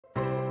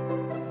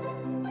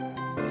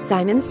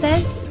Simon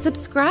says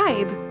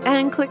subscribe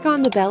and click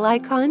on the bell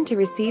icon to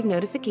receive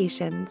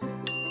notifications.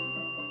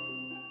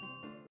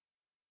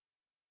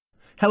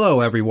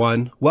 Hello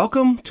everyone,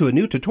 welcome to a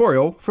new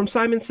tutorial from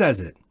Simon Says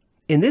It.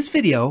 In this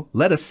video,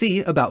 let us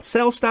see about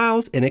cell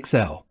styles in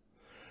Excel.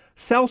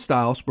 Cell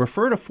styles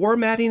refer to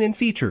formatting and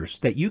features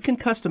that you can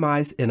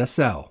customize in a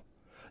cell.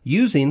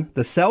 Using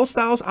the Cell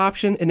Styles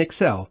option in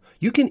Excel,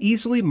 you can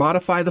easily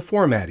modify the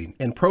formatting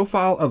and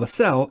profile of a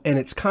cell and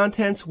its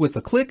contents with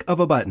a click of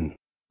a button.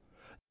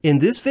 In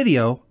this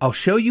video, I'll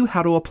show you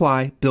how to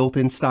apply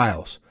built-in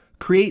styles,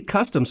 create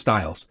custom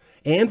styles,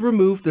 and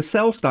remove the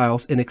cell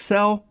styles in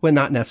Excel when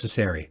not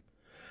necessary.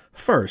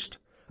 First,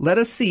 let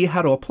us see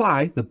how to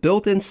apply the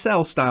built-in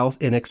cell styles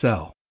in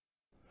Excel.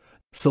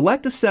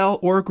 Select a cell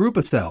or a group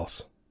of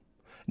cells.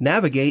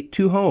 Navigate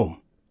to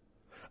Home.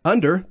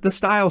 Under the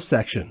Styles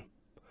section,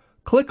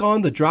 click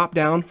on the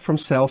drop-down from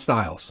Cell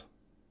Styles.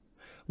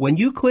 When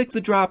you click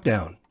the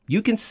drop-down,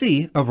 you can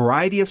see a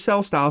variety of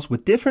cell styles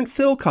with different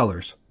fill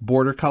colors,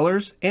 border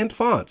colors, and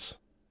fonts.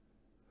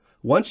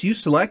 Once you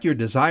select your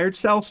desired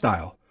cell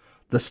style,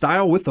 the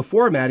style with the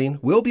formatting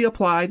will be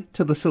applied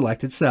to the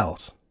selected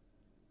cells.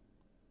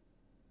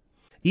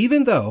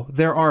 Even though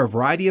there are a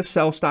variety of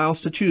cell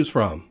styles to choose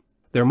from,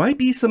 there might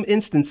be some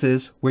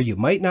instances where you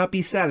might not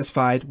be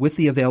satisfied with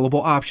the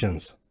available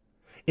options.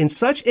 In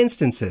such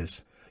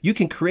instances, you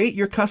can create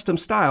your custom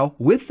style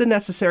with the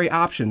necessary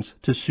options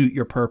to suit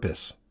your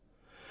purpose.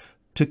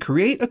 To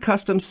create a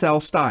custom cell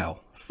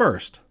style,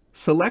 first,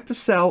 select a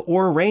cell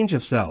or a range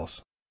of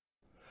cells.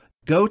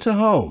 Go to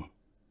Home.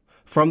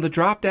 From the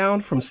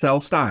drop-down from Cell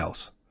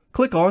Styles,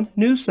 click on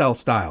New Cell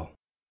Style.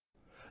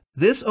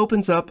 This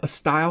opens up a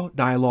Style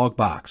dialog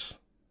box.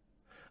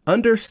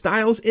 Under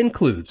Styles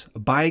Includes,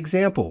 by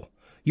example,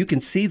 you can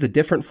see the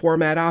different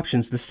format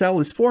options the cell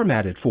is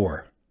formatted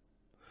for.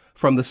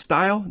 From the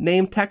Style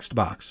Name text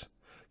box,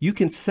 you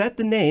can set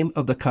the name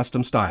of the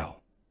custom style.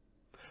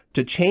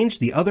 To change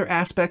the other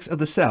aspects of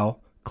the cell,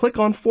 click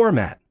on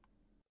Format.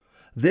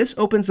 This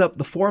opens up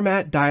the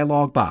Format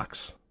dialog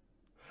box.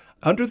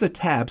 Under the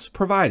tabs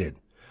provided,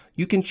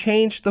 you can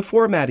change the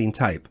formatting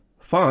type,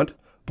 font,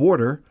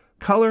 border,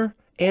 color,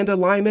 and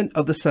alignment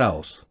of the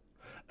cells.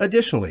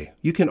 Additionally,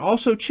 you can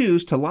also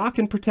choose to lock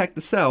and protect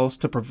the cells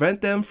to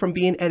prevent them from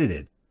being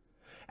edited.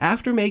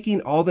 After making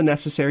all the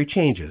necessary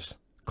changes,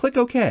 click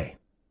OK.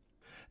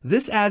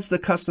 This adds the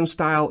custom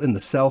style in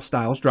the Cell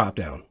Styles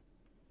dropdown.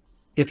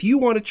 If you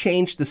want to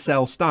change the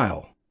cell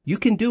style, you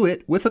can do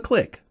it with a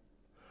click.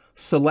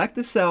 Select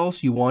the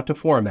cells you want to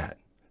format,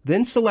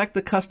 then select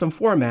the custom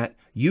format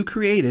you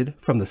created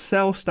from the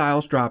Cell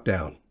Styles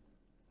dropdown.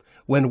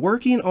 When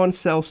working on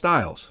cell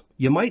styles,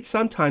 you might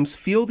sometimes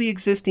feel the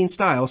existing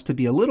styles to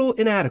be a little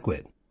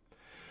inadequate.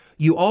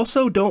 You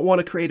also don't want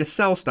to create a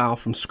cell style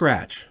from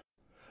scratch.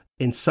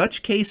 In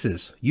such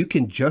cases, you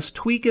can just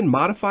tweak and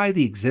modify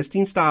the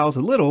existing styles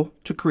a little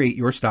to create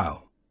your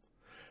style.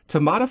 To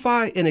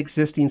modify an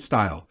existing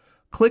style,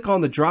 click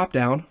on the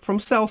drop-down from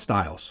Cell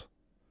Styles.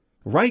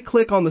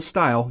 Right-click on the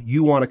style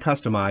you want to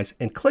customize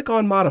and click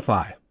on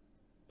Modify.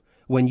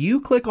 When you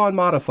click on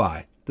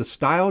Modify, the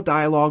Style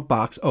dialog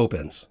box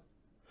opens.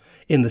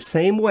 In the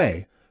same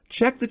way,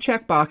 check the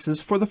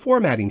checkboxes for the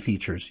formatting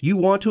features you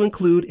want to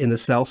include in the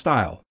cell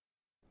style.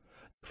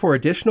 For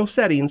additional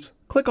settings,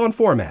 click on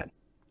Format.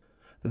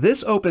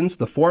 This opens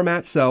the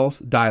Format Cells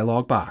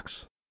dialog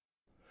box.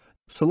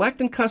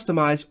 Select and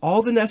customize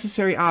all the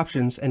necessary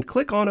options and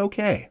click on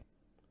OK.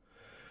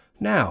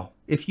 Now,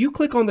 if you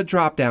click on the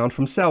drop-down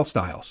from Cell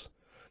Styles,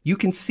 you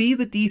can see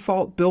the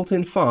default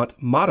built-in font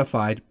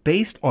modified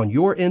based on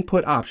your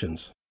input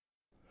options.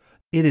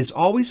 It is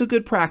always a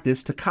good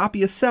practice to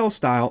copy a cell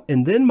style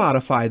and then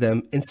modify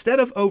them instead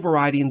of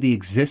overriding the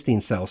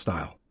existing cell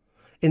style.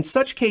 In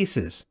such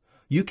cases,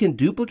 you can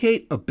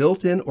duplicate a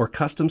built-in or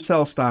custom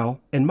cell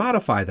style and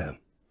modify them.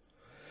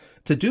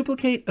 To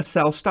duplicate a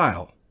cell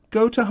style,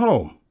 go to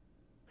Home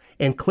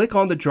and click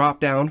on the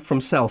drop-down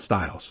from Cell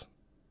Styles.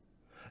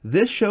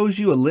 This shows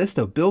you a list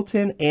of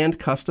built-in and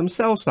custom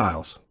cell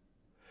styles.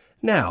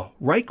 Now,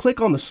 right-click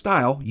on the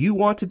style you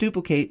want to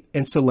duplicate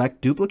and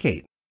select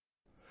Duplicate.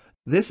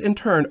 This in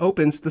turn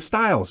opens the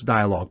Styles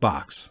dialog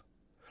box.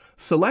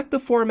 Select the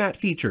format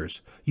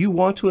features you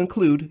want to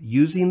include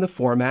using the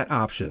Format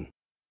option.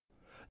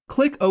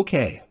 Click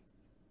OK.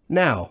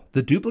 Now,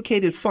 the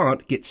duplicated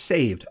font gets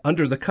saved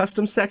under the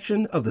Custom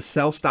section of the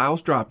Cell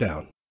Styles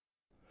dropdown.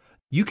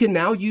 You can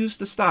now use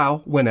the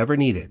style whenever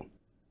needed.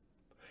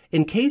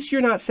 In case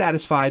you're not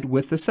satisfied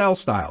with the cell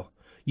style,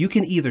 you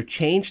can either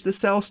change the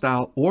cell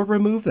style or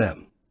remove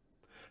them.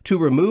 To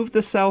remove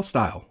the cell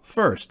style,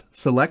 first,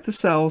 select the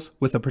cells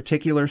with a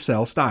particular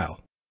cell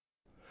style.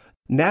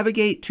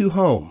 Navigate to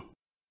Home.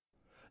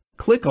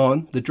 Click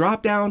on the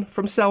drop-down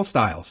from Cell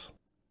Styles.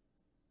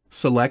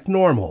 Select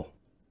Normal.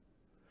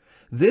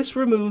 This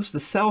removes the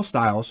cell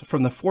styles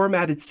from the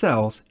formatted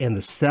cells and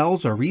the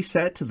cells are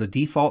reset to the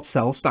default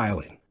cell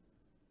styling.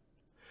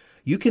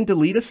 You can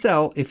delete a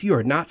cell if you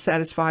are not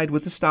satisfied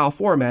with the style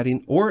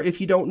formatting or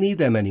if you don't need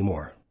them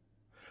anymore.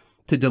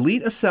 To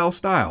delete a cell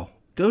style,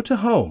 go to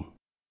Home.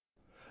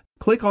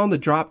 click on the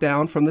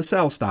drop-down from the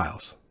cell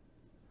styles.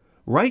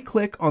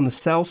 Right-click on the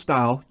cell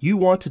style you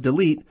want to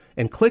delete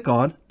and click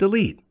on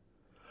Delete.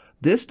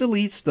 This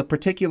deletes the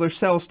particular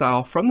cell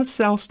style from the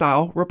cell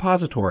style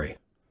repository.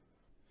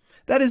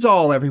 That is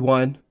all,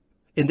 everyone.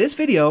 In this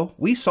video,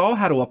 we saw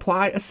how to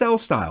apply a cell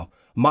style,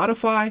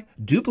 modify,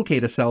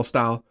 duplicate a cell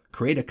style,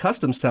 create a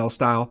custom cell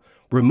style,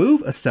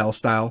 remove a cell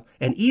style,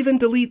 and even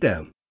delete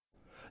them.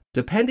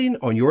 Depending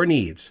on your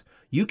needs,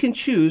 you can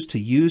choose to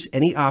use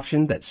any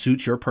option that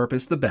suits your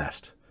purpose the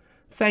best.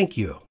 Thank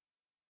you.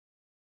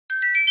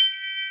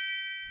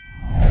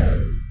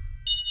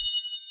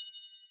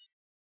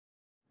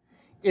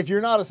 If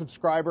you're not a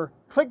subscriber,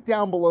 click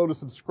down below to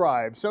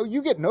subscribe so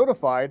you get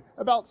notified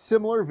about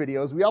similar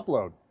videos we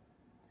upload.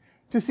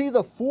 To see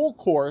the full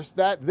course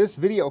that this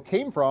video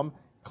came from,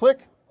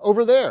 click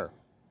over there.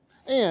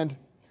 And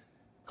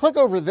click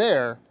over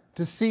there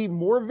to see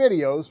more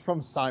videos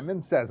from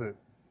Simon Says It.